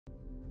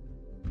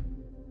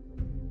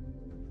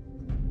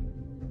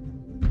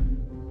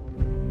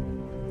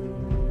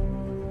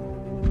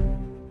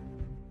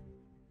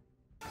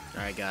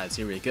Alright guys,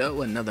 here we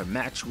go, another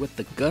match with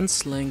the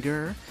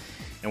Gunslinger,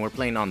 and we're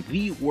playing on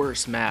the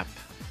worst map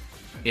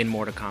in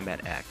Mortal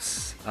Kombat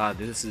X.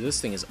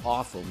 This thing is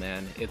awful,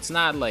 man. It's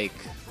not like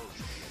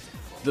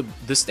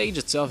the stage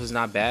itself is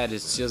not bad,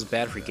 it's just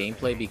bad for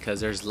gameplay because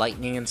there's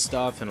lightning and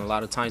stuff, and a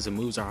lot of times the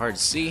moves are hard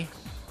to see.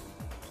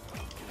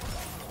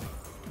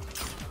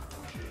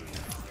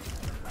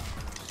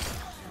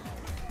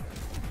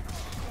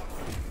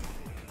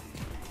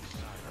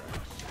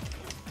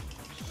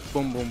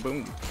 Boom, boom,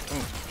 boom, boom.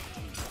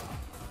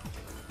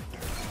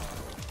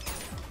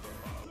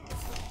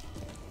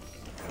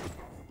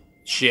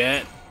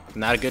 Shit,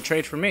 not a good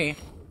trade for me.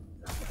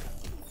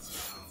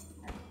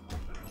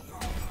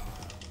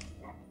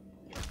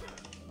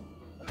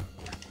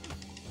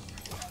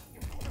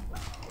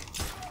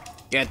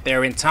 Get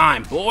there in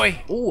time,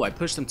 boy. Oh, I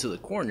pushed him to the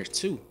corner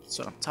too. That's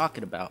what I'm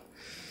talking about.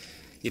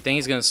 You think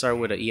he's gonna start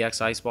with an EX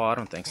ice ball? I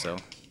don't think so.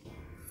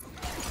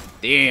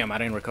 Damn, I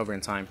didn't recover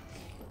in time.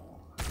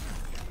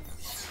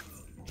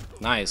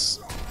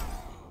 Nice.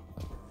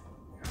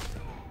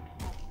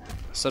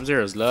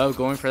 Sub-Zero's love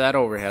going for that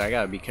overhead. I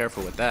gotta be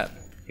careful with that.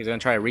 He's gonna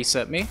try to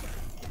reset me.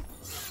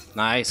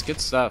 Nice, good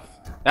stuff.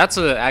 That's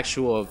an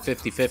actual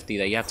 50-50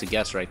 that you have to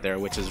guess right there,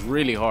 which is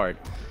really hard.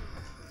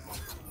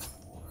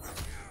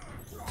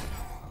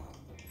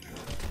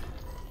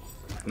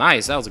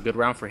 Nice, that was a good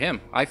round for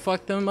him. I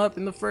fucked him up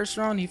in the first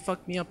round, he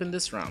fucked me up in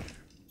this round.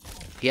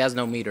 He has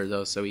no meter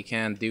though, so he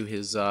can't do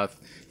his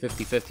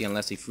 50-50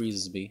 unless he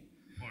freezes me.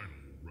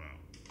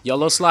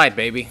 YOLO slide,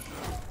 baby.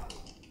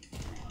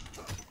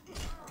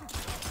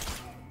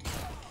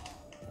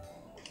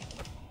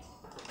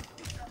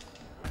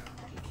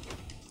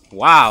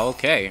 Wow,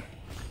 okay.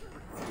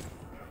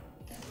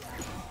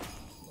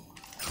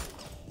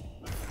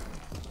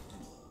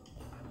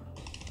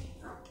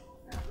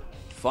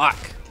 Fuck.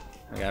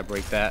 I gotta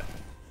break that.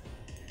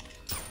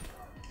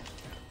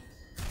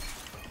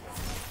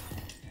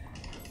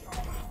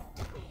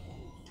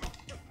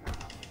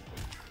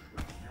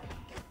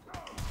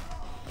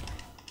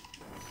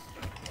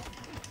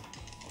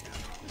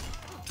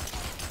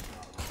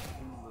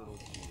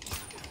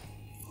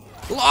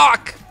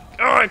 Block!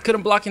 Oh, I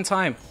couldn't block in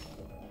time.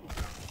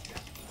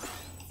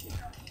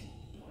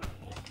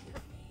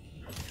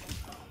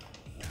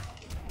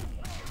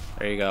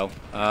 There you go.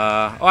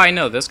 Oh, I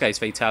know this guy's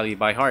fatality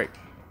by heart.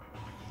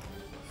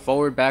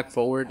 Forward, back,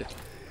 forward.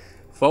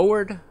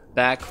 Forward,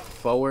 back,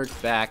 forward,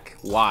 back,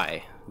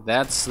 Y.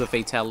 That's the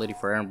fatality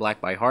for Erron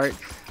Black by heart.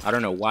 I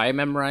don't know why I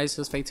memorized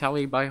his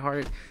fatality by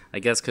heart. I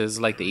guess because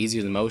it's like the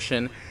easiest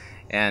motion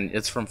and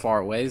it's from far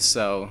away.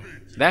 So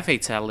that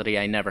fatality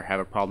I never have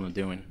a problem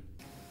doing.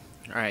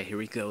 Alright, here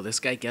we go. This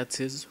guy gets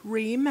his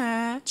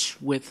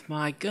rematch with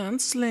my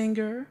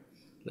Gunslinger.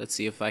 Let's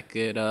see if I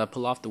could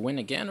pull off the win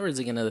again, or is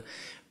he going to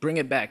bring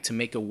it back to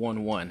make a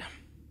 1-1? Round 1,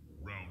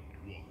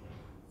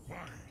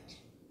 fight.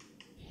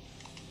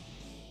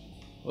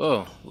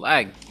 Oh,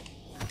 lag.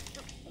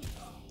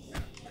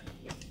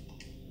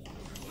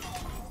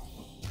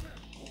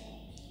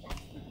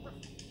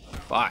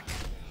 Fuck.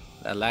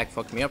 That lag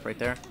fucked me up right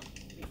there.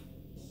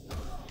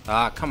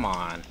 Ah, come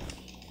on.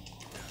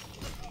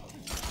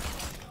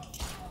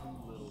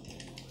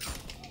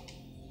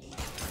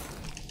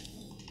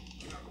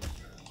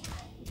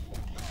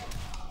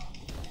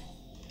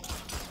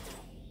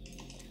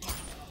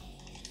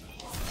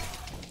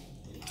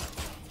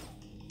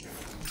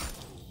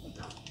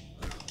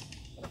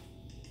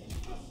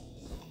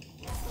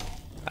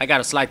 I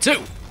gotta slide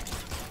too.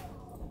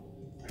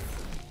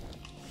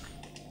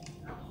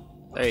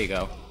 There you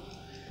go.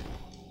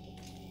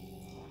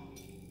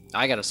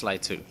 I gotta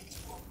slide too.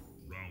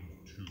 Round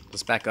 2.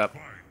 Let's back up.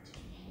 Fight.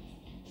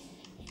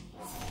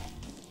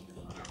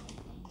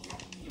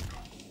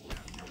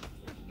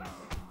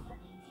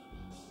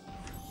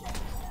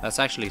 That's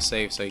actually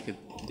safe, so you could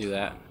do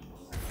that.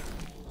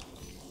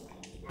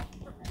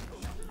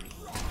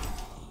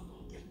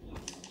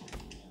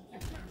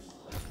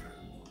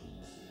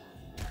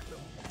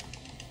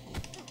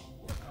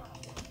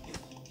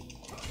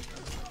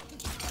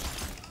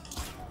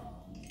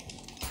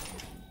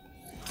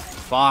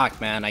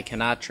 Fuck, man, I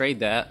cannot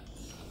trade that.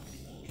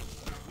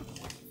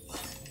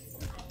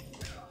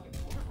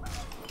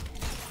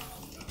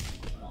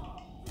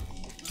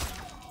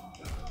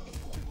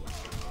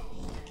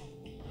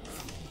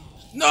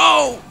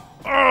 No!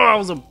 Oh, I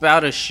was about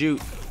to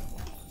shoot.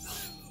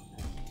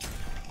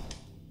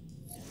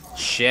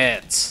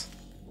 Shit.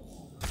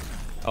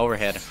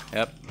 Overhead.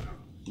 Yep.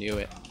 Knew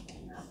it.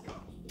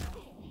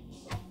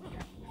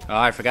 Oh,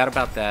 I forgot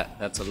about that.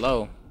 That's a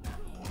low.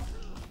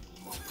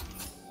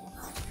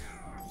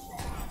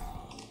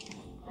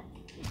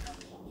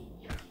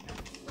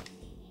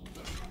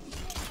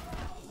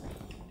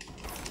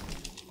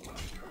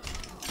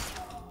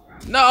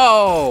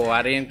 No,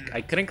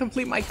 I couldn't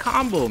complete my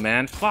combo,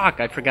 man. Fuck,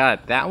 I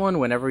forgot. That one,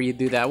 whenever you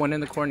do that one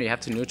in the corner, you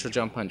have to neutral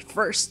jump punch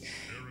first,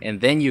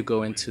 and then you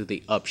go into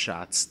the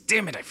upshots.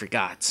 Damn it, I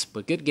forgot.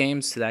 But good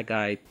games to that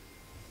guy.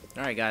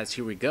 Alright guys,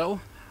 here we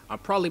go. I'll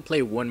probably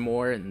play one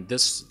more, and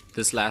this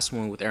last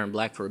one with Erron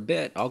Black for a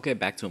bit. I'll get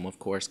back to him, of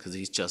course, because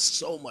he's just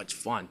so much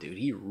fun, dude.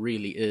 He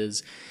really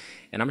is.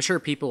 And I'm sure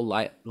people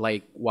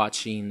like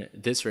watching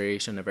this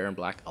variation of Erron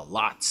Black a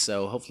lot.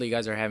 So hopefully you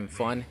guys are having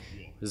fun,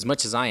 as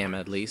much as I am,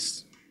 at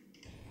least.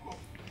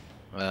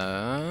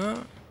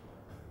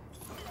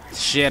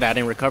 Shit, I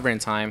didn't recover in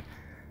time.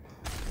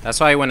 That's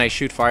why when I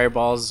shoot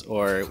fireballs,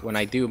 or when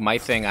I do my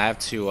thing, I have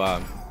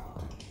to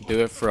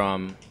do it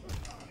from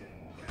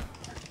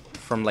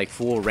like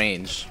full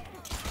range.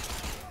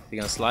 You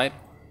gonna slide?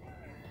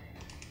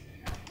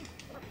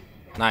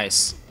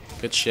 Nice.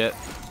 Good shit.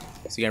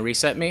 Is he gonna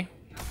reset me?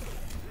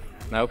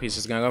 Nope, he's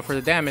just gonna go for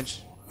the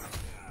damage.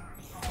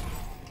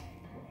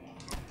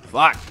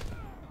 Fuck.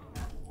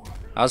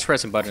 I was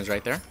pressing buttons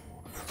right there.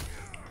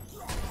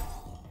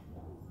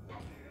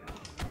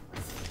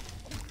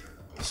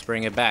 Let's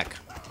bring it back.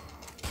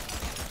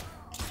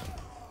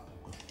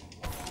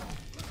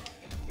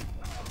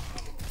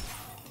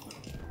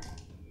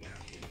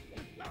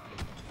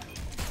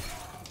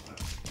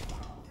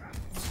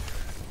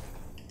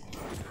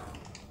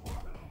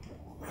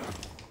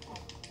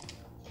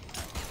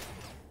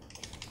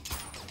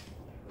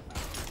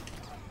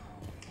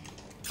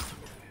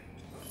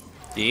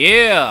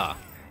 Yeah,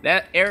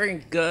 that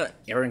Erron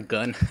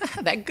gun,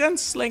 that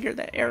gunslinger,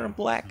 that Erron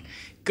Black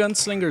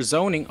gunslinger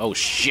zoning. Oh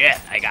shit,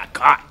 I got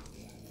caught.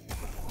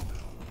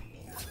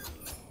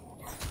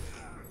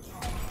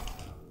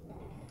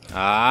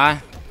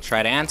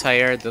 Try to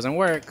anti-air, it doesn't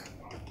work.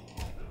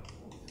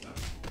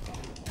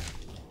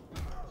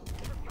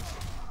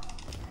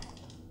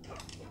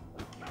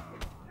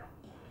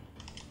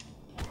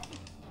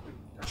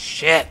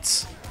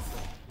 Shit.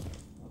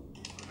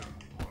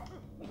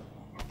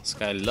 This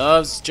guy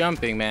loves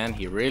jumping, man.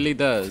 He really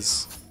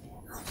does.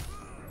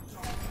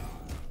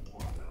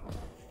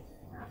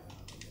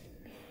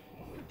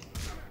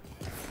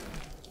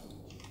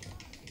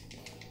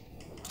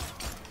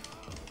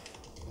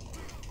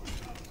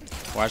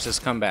 Watch this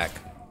comeback.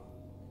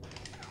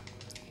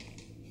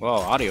 Whoa,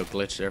 audio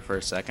glitch there for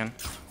a second.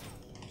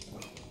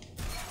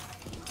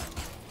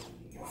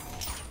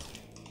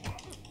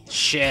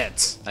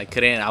 Shit. I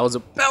couldn't. I was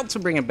about to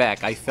bring it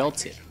back. I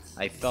felt it.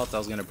 I felt I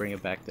was going to bring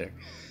it back there.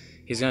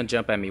 He's gonna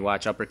jump at me.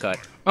 Watch, uppercut.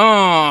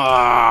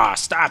 Oh,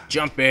 stop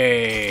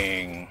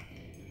jumping.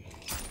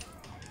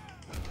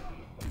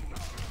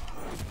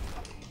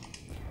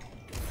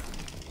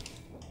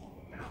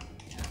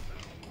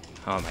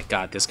 Oh my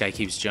god, this guy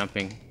keeps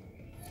jumping.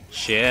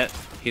 Shit.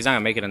 He's not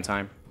gonna make it in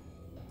time.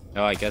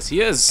 Oh, I guess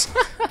he is.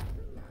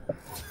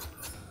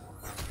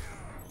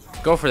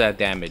 Go for that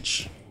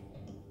damage.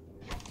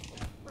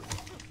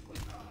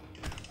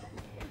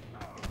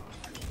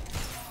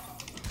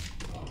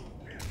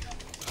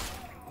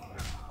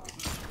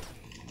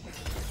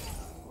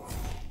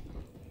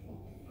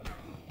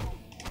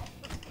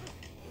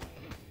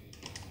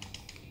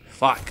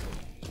 Fuck.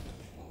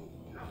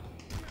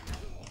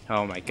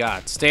 Oh my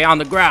god. Stay on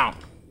the ground.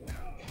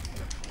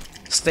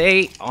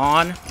 Stay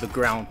on the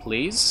ground,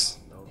 please.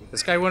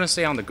 This guy wouldn't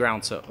stay on the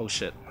ground, so... Oh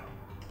shit.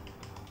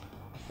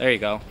 There you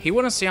go. He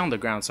wouldn't stay on the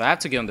ground, so I have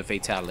to give him the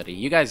fatality.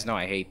 You guys know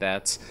I hate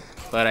that.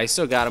 But I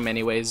still got him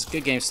anyways.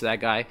 Good games to that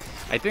guy.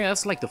 I think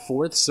that's like the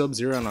 4th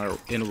Sub-Zero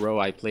in a row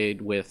I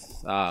played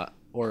with...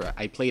 or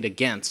I played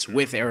against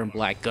with Erron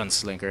Black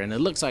Gunslinger. And it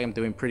looks like I'm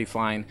doing pretty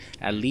fine.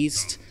 At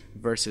least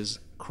versus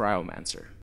Cryomancer.